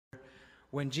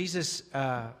when Jesus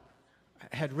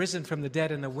had risen from the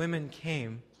dead and the women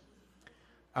came,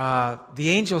 the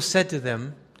angel said to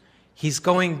them, "He's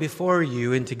going before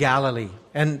you into Galilee."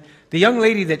 And the young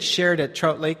lady that shared at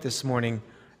Trout Lake this morning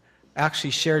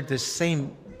actually shared this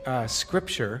same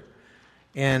scripture.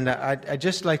 And I'd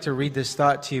just like to read this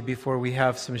thought to you before we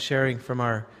have some sharing from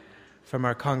our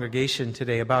congregation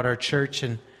today about our church.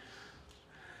 And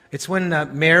it's when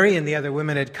Mary and the other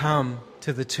women had come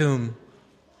to the tomb,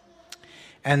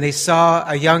 and they saw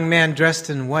a young man dressed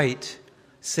in white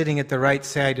sitting at the right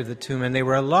side of the tomb, and they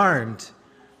were alarmed.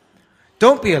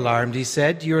 "Don't be alarmed," he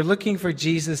said. "You are looking for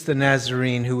Jesus the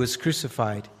Nazarene who was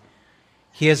crucified.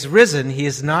 He has risen. He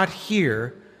is not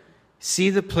here. See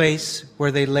the place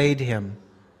where they laid him.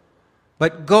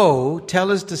 But go, tell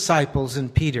his disciples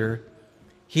and Peter,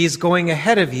 he is going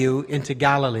ahead of you into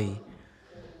Galilee.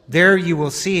 There you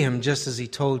will see him just as he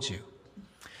told you."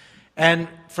 And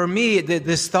for me,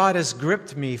 this thought has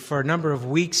gripped me for a number of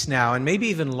weeks now, and maybe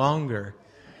even longer,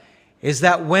 is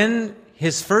that when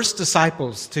his first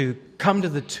disciples to come to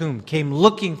the tomb came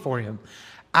looking for him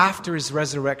after his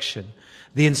resurrection,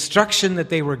 the instruction that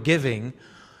they were given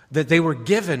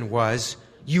was,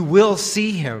 you will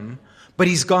see him, but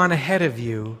he's gone ahead of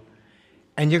you,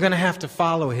 and you're going to have to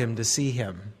follow him to see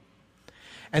him.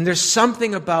 And there's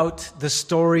something about the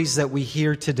stories that we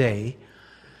hear today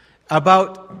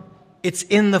about it's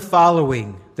in the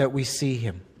following that we see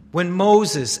him. When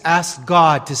Moses asked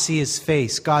God to see his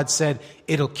face, God said,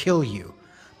 "It'll kill you.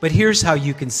 But here's how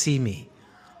you can see me.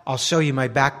 I'll show you my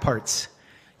back parts.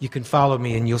 You can follow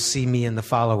me and you'll see me in the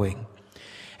following."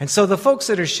 And so the folks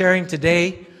that are sharing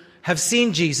today have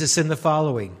seen Jesus in the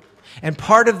following. And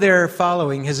part of their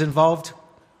following has involved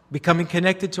becoming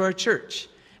connected to our church.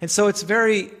 And so it's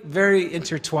very, very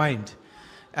intertwined.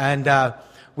 And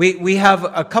we have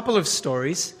a couple of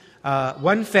stories.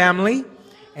 One family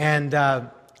and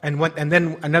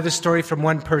then another story from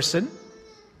one person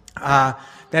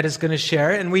that is going to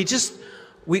share. And we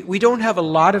don't have a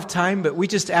lot of time, but we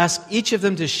just ask each of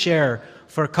them to share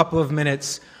for a couple of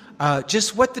minutes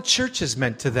just what the church has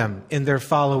meant to them in their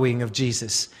following of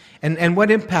Jesus, and what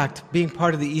impact being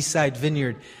part of the Eastside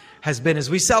Vineyard has been as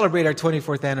we celebrate our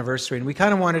 24th anniversary. And we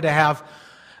kind of wanted to have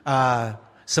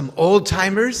some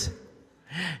old-timers,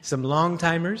 some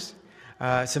long-timers,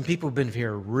 some people who've been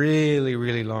here a really,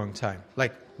 really long time,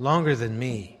 like longer than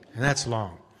me, and that's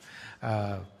long.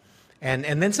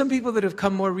 And then some people that have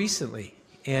come more recently,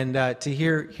 and to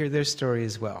hear their story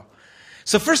as well.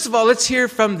 So first of all, let's hear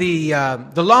from the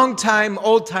long-time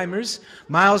old-timers,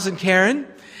 Myles and Karen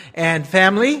and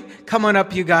family. Come on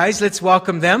up, you guys. Let's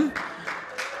welcome them.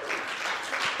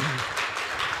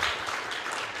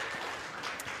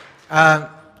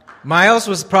 Myles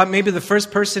was maybe the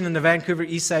first person in the Vancouver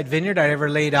Eastside Vineyard I ever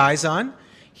laid eyes on.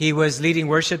 He was leading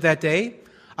worship that day.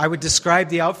 I would describe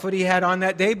the outfit he had on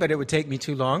that day, but it would take me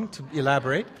too long to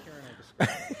elaborate.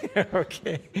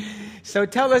 Okay. So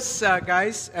tell us,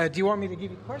 guys, do you want me to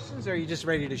give you questions, or are you just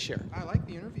ready to share? I like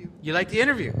the interview. You like the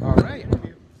interview? All right.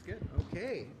 It's good.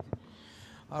 Okay.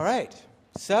 All right.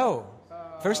 So,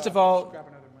 first of all, Grab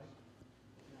another mic.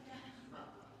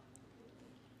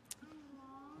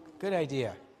 good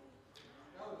idea.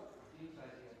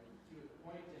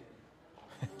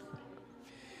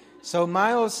 So,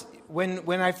 Myles,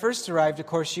 when I first arrived, of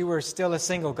course, you were still a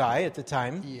single guy at the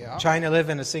time, trying to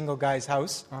live in a single guy's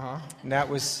house. Uh-huh. And that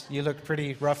was, you looked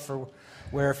pretty rough for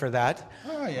that.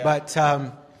 Oh, yeah. But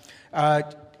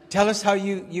tell us how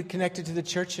you connected to the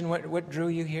church and what drew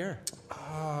you here.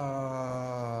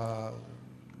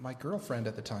 My girlfriend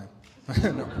at the time.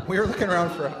 No, we were looking around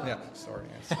for. Yeah, sorry.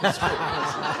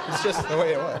 It's just the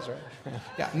way it was, right?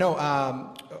 Yeah, no. I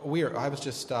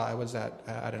was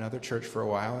at another church for a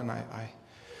while, and I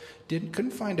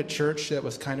couldn't find a church that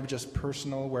was kind of just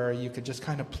personal, where you could just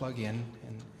kind of plug in,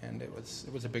 and it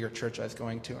was a bigger church I was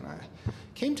going to, and I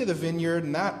came to the Vineyard,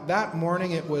 and that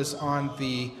morning it was on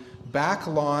the back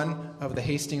lawn of the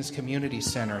Hastings Community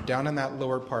Center, down in that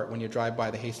lower part when you drive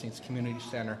by the Hastings Community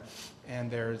Center. And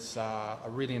there's a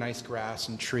really nice grass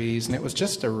and trees, and it was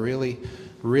just a really,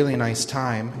 really nice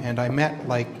time. And I met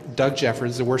Doug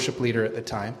Jeffers, the worship leader at the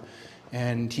time,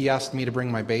 and he asked me to bring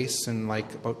my bass. And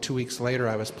about 2 weeks later,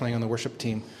 I was playing on the worship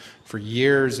team for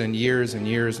years and years and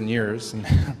years and years. And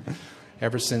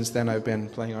ever since then, I've been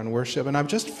playing on worship. And I've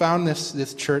just found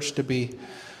this church to be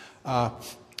a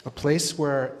place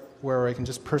where I can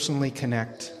just personally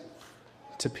connect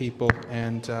to people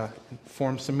and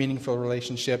form some meaningful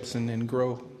relationships and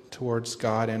grow towards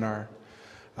God in our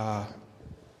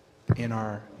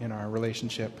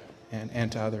relationship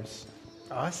and to others.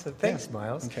 Awesome. Thanks,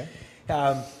 Myles. Okay.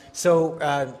 So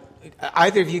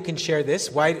either of you can share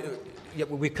this.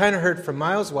 we kind of heard from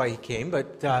Myles why he came,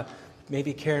 but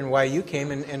maybe Karen, why you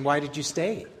came, and why did you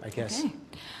stay, I guess?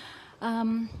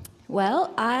 Okay.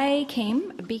 Well, I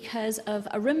came because of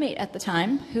a roommate at the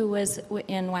time who was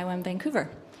in YWAM Vancouver.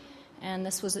 And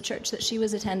this was a church that she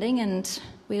was attending, and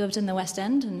we lived in the West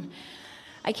End. And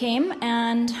I came,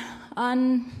 and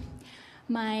on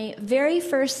my very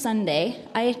first Sunday,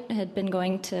 I had been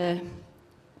going to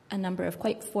a number of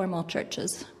quite formal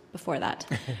churches before that.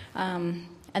 And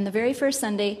the very first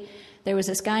Sunday, there was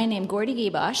this guy named Gordy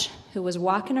Giebosh who was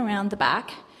walking around the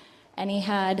back, and he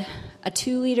had a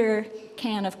 2-liter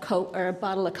can of Coke, or a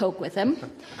bottle of Coke with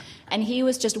him, and he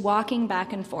was just walking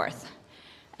back and forth.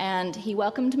 And he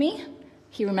welcomed me.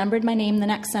 He remembered my name the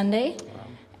next Sunday. Wow.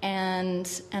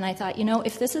 And I thought,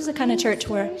 if this is the kind of church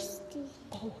where...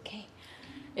 Oh, okay.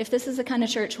 If this is the kind of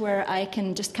church where I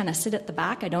can just kind of sit at the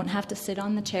back, I don't have to sit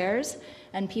on the chairs,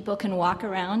 and people can walk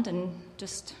around and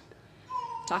just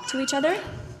talk to each other,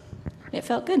 it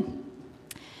felt good.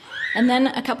 And then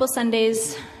a couple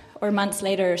Sundays or months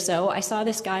later or so, I saw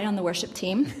this guy on the worship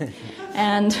team,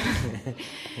 and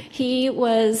he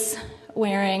was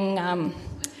wearing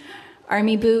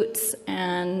army boots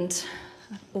and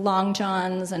long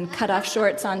johns and cut-off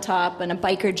shorts on top and a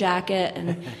biker jacket,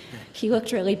 and he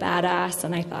looked really badass,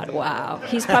 and I thought, wow,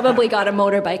 he's probably got a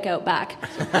motorbike out back.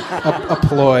 A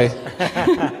ploy.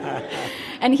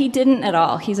 And he didn't at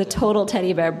all. He's a total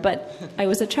teddy bear, but I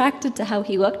was attracted to how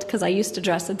he looked because I used to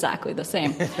dress exactly the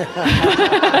same.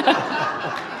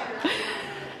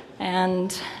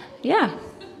 And, yeah.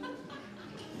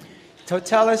 So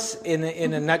tell us in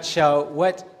a nutshell,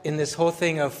 what in this whole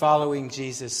thing of following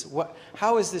Jesus,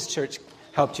 how has this church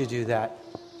helped you do that?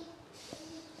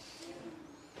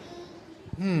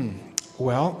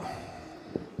 Well,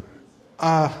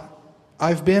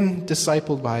 I've been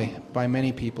discipled by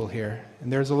many people here,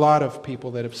 and there's a lot of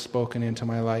people that have spoken into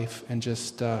my life and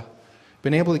just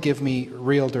been able to give me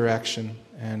real direction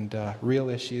and real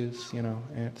issues.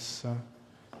 It's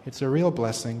a real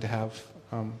blessing to have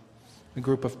a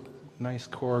nice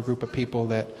core group of people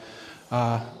that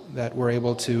were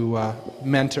able to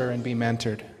mentor and be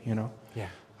mentored.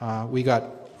 Yeah. We got,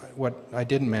 what I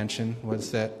didn't mention was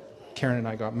that Karen and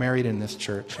I got married in this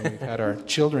church, and we've had our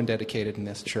children dedicated in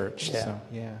this church.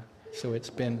 Yeah. So it's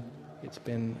been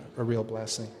a real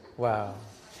blessing. Wow.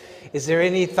 Is there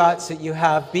any thoughts that you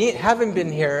have, having been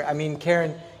here? I mean,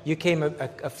 Karen, you came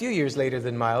a few years later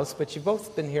than Myles, but you've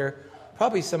both been here,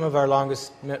 probably some of our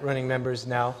longest running members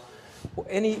now.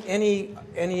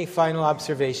 Any final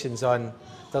observations on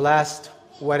the last,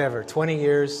 20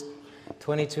 years,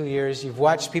 22 years? You've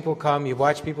watched people come, you've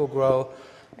watched people grow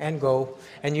and go,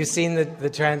 and you've seen the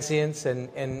transients,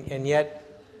 and yet,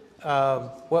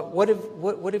 what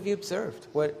have you observed?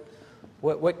 What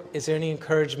is there any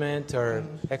encouragement or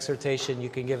exhortation you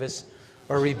can give us,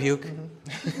 or rebuke?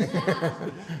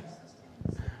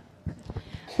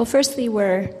 Well, firstly,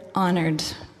 we're honored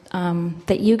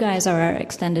that you guys are our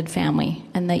extended family,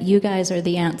 and that you guys are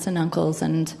the aunts and uncles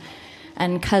and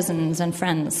cousins and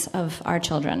friends of our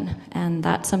children. And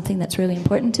that's something that's really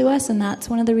important to us, and that's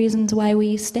one of the reasons why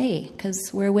we stay,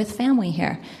 because we're with family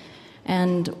here.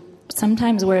 And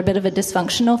sometimes we're a bit of a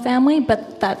dysfunctional family,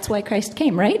 but that's why Christ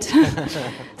came, right?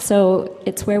 So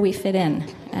it's where we fit in,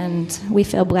 and we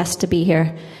feel blessed to be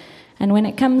here. And when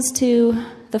it comes to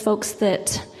the folks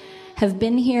that have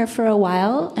been here for a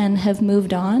while and have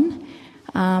moved on,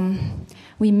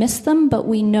 we miss them, but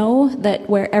we know that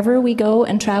wherever we go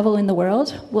and travel in the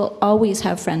world, we'll always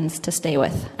have friends to stay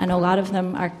with, and a lot of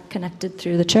them are connected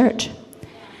through the church.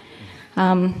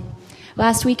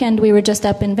 Last weekend, we were just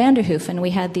up in Vanderhoof, and we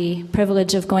had the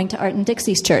privilege of going to Art and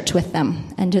Dixie's church with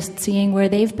them and just seeing where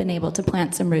they've been able to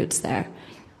plant some roots there.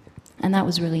 And that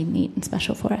was really neat and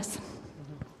special for us.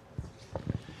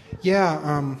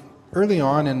 Yeah, early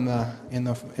on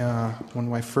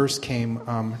when I first came,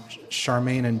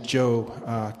 Charmaine and Joe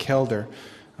Kelder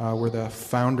were the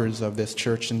founders of this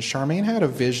church, and Charmaine had a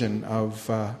vision of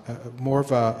more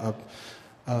of a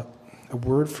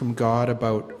word from God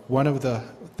about one of the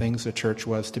things the church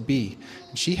was to be.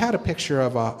 And she had a picture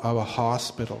of a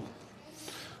hospital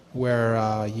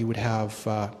where you would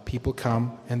have people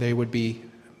come and they would be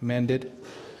mended,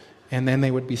 and then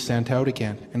they would be sent out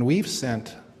again. And we've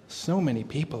sent so many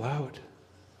people out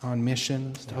on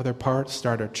missions to other parts,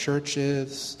 started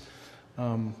churches.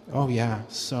 So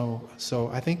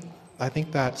I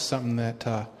think that's something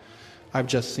that I've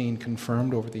just seen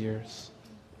confirmed over the years.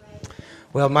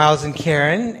 Well, Myles and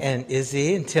Karen and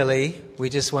Izzy and Tilly, we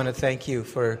just want to thank you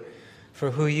for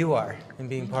who you are and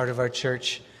being part of our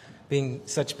church, being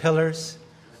such pillars.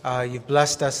 You've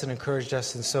blessed us and encouraged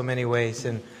us in so many ways,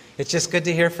 and It's just good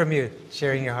to hear from you,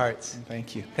 sharing your hearts.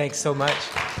 Thank you. Thanks so much.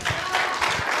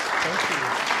 Thank you.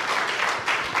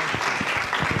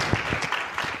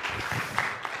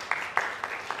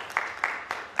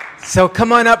 So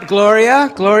come on up,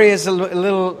 Gloria. Gloria is a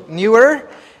little newer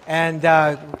and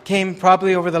came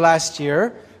probably over the last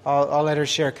year. I'll let her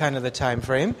share kind of the time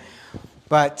frame.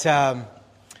 But how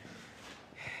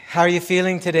are you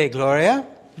feeling today, Gloria?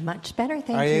 Much better, thank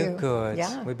you. Are you? Good.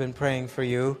 Yeah. We've been praying for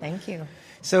you. Thank you.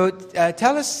 So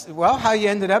tell us, well, how you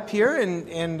ended up here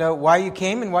and why you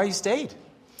came and why you stayed.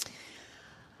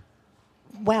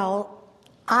 Well,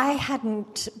 I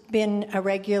hadn't been a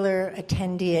regular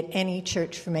attendee at any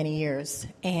church for many years,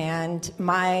 and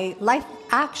my life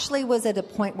actually was at a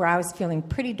point where I was feeling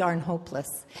pretty darn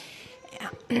hopeless.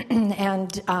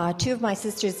 And two of my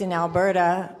sisters in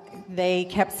Alberta, they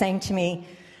kept saying to me,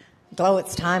 Glo,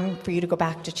 it's time for you to go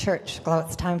back to church. Glo,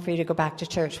 it's time for you to go back to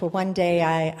church. Well, one day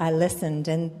I listened,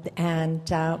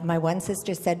 and my one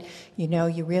sister said, you know,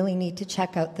 you really need to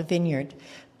check out the Vineyard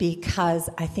because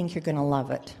I think you're going to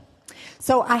love it.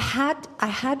 So I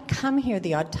had come here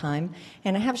the odd time,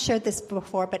 and I have shared this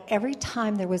before, but every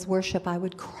time there was worship, I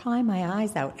would cry my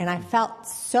eyes out, and I felt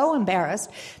so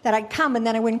embarrassed that I'd come, and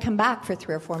then I wouldn't come back for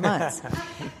 3 or 4 months.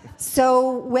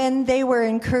 So when they were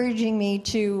encouraging me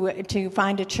to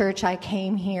find a church, I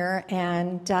came here,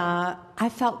 and I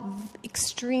felt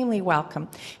extremely welcome.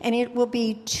 And it will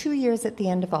be 2 years at the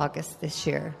end of August this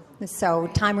year. So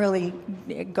time really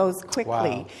goes quickly.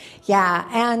 Wow. Yeah,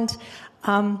 and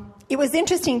it was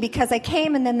interesting because I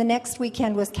came, and then the next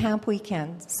weekend was camp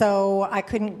weekend. So I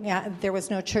couldn't, there was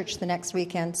no church the next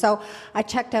weekend. So I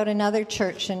checked out another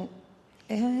church, and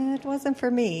it wasn't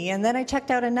for me. And then I checked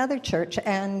out another church,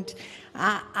 and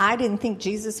I didn't think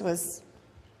Jesus was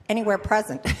anywhere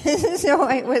present. So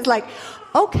it was like,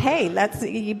 okay, let's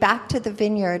back to the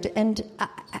Vineyard. And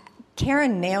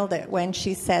Karen nailed it when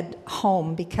she said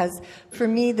home, because for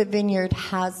me the Vineyard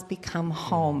has become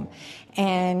home.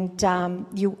 And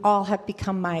you all have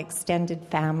become my extended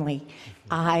family.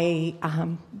 I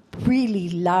really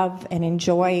love and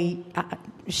enjoy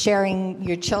sharing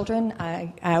your children.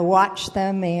 I watch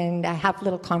them, and I have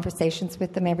little conversations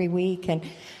with them every week. And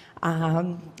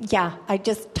I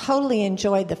just totally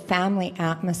enjoy the family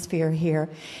atmosphere here.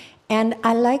 And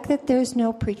I like that there's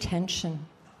no pretension.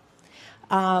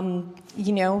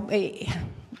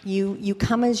 You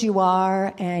come as you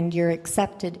are, and you're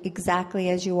accepted exactly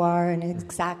as you are and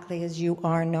exactly as you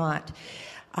are not.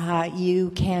 You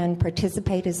can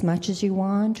participate as much as you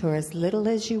want or as little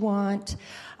as you want.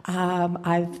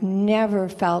 I've never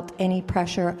felt any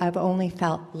pressure. I've only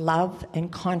felt love and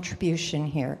contribution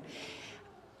here.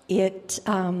 It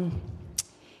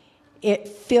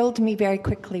filled me very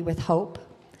quickly with hope.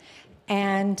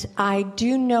 And I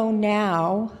do know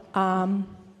now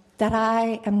that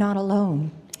I am not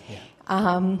alone.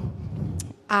 Yeah.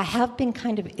 I have been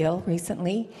kind of ill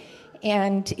recently,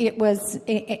 and it was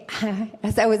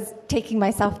as I was taking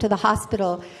myself to the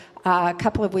hospital a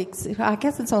couple of weeks, I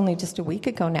guess it's only just a week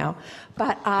ago now,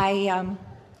 but I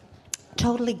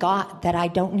totally got that I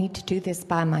don't need to do this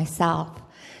by myself.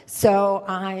 So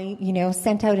I,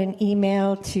 sent out an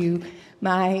email to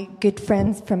my good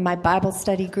friends from my Bible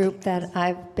study group that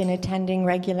I've been attending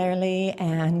regularly,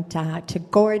 and to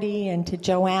Gordy and to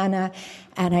Joanna,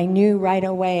 and I knew right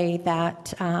away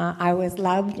that I was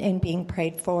loved and being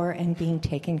prayed for and being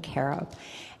taken care of.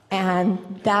 And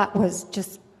that was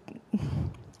just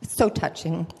so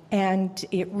touching, and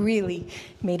it really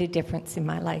made a difference in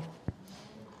my life.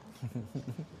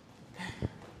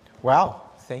 Wow.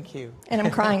 Thank you. And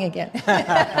I'm crying again.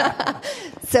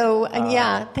 So,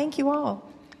 thank you all.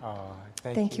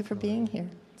 Thank you for being here.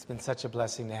 It's been such a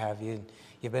blessing to have you.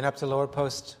 You've been up to Lower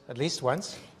Post at least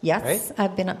once, Yes, right?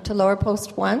 I've been up to Lower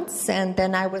Post once, and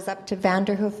then I was up to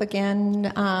Vanderhoof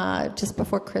again just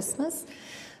before Christmas.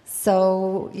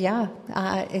 So,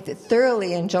 I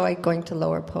thoroughly enjoyed going to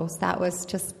Lower Post. That was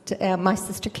just, my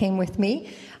sister came with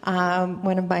me.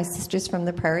 One of my sisters from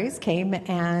the prairies came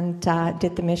and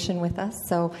did the mission with us.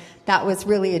 So that was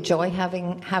really a joy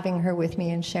having her with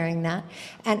me and sharing that.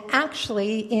 And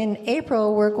actually, in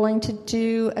April, we're going to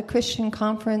do a Christian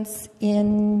conference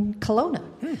in Kelowna.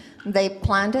 They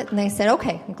planned it, and they said,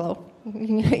 okay, Glo,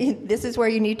 this is where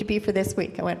you need to be for this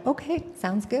week. I went, okay,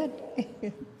 sounds good.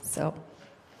 So...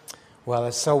 Well,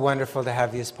 it's so wonderful to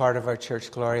have you as part of our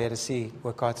church, Gloria, to see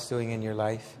what God's doing in your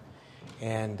life.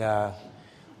 And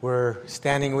we're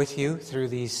standing with you through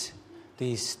these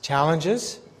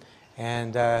challenges.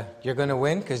 And you're going to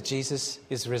win because Jesus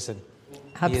is risen.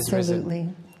 Absolutely. He is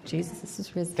risen. Jesus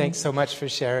is risen. Thanks so much for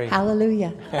sharing.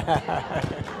 Hallelujah.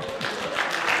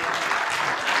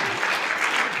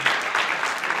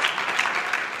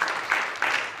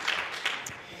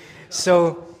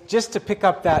 So just to pick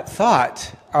up that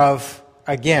thought of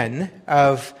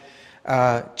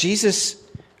Jesus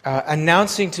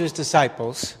announcing to his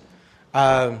disciples,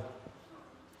 I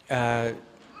will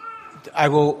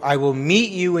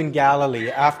meet you in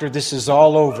Galilee after this is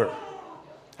all over.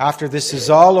 After this is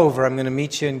all over, I'm going to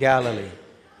meet you in Galilee.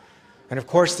 And of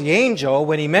course, the angel,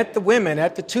 when he met the women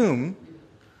at the tomb,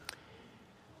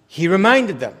 he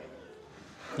reminded them,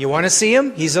 you want to see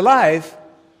him? He's alive.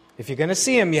 If you're going to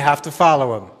see him, you have to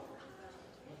follow him.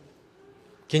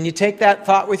 Can you take that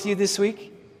thought with you this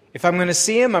week? If I'm going to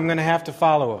see him, I'm going to have to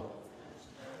follow him.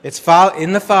 It's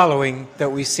in the following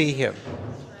that we see him.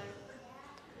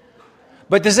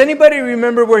 But does anybody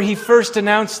remember where he first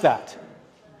announced that?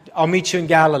 I'll meet you in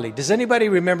Galilee. Does anybody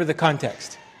remember the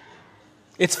context?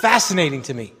 It's fascinating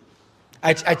to me.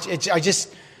 I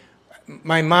just,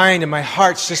 my mind and my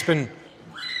heart's just been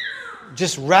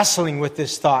wrestling with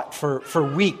this thought for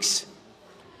weeks.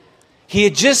 He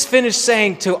had just finished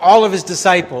saying to all of his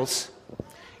disciples,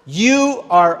 you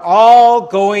are all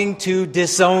going to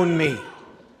disown me.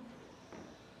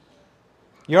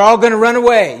 You're all going to run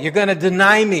away. You're going to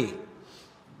deny me.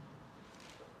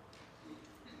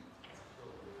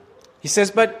 He says,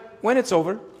 but when it's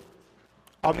over,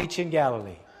 I'll meet you in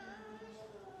Galilee.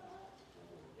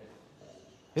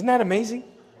 Isn't that amazing?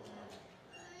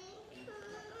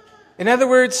 In other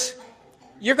words,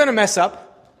 you're going to mess up.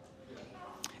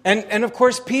 And of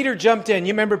course, Peter jumped in.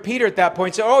 You remember Peter at that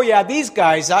point said, oh yeah, these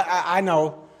guys, I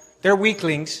know, they're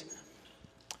weaklings,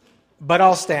 but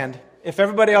I'll stand. If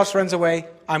everybody else runs away,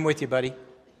 I'm with you, buddy.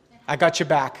 I got your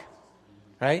back.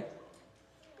 Right?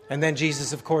 And then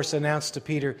Jesus, of course, announced to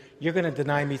Peter, you're going to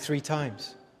deny me 3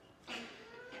 times.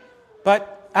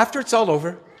 But after it's all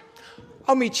over,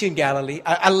 I'll meet you in Galilee.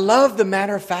 I love the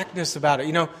matter-of-factness about it.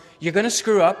 You know, you're going to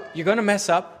screw up. You're going to mess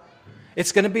up.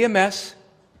 It's going to be a mess.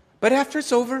 But after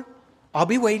it's over, I'll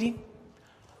be waiting.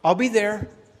 I'll be there.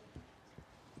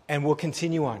 And we'll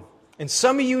continue on. And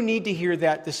some of you need to hear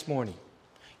that this morning.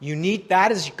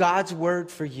 That is God's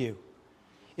word for you.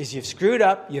 Is you've screwed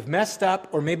up, you've messed up,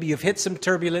 or maybe you've hit some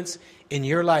turbulence in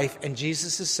your life, and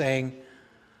Jesus is saying,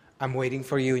 I'm waiting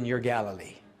for you in your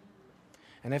Galilee.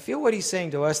 And I feel what he's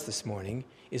saying to us this morning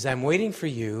is I'm waiting for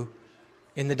you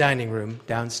in the dining room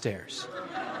downstairs.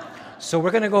 So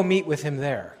we're going to go meet with him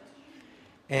there.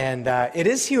 And it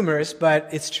is humorous, but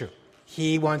it's true.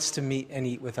 He wants to meet and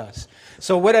eat with us.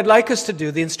 So what I'd like us to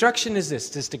do, the instruction is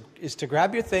this, is to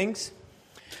grab your things.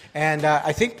 And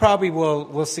I think probably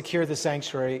we'll secure the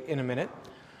sanctuary in a minute.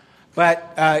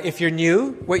 But if you're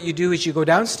new, what you do is you go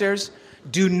downstairs.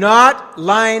 Do not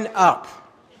line up,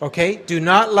 okay? Do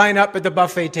not line up at the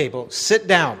buffet table. Sit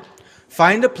down.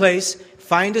 Find a place,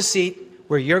 find a seat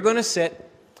where you're going to sit,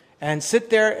 and sit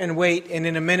there and wait, and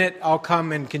in a minute I'll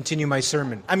come and continue my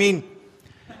sermon.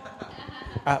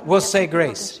 We'll say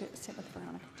grace.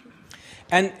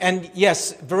 And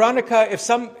yes, Veronica,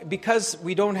 because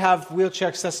we don't have wheelchair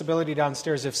accessibility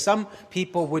downstairs, if some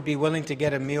people would be willing to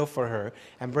get a meal for her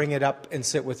and bring it up and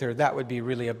sit with her, that would be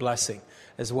really a blessing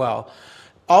as well.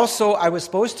 Also, I was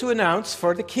supposed to announce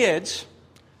for the kids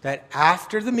that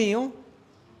after the meal,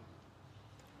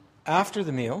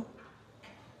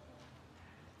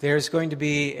 there's going to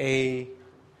be a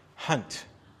hunt,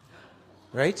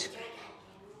 right?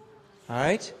 All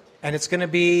right? And it's going to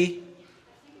be...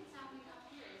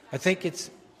 I think it's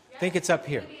up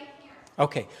here.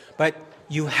 Okay, but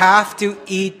you have to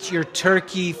eat your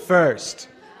turkey first.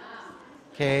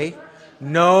 Okay?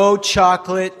 No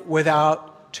chocolate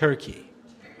without turkey.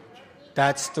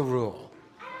 That's the rule.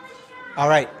 All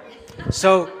right.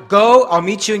 So go, I'll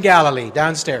meet you in Galilee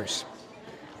downstairs.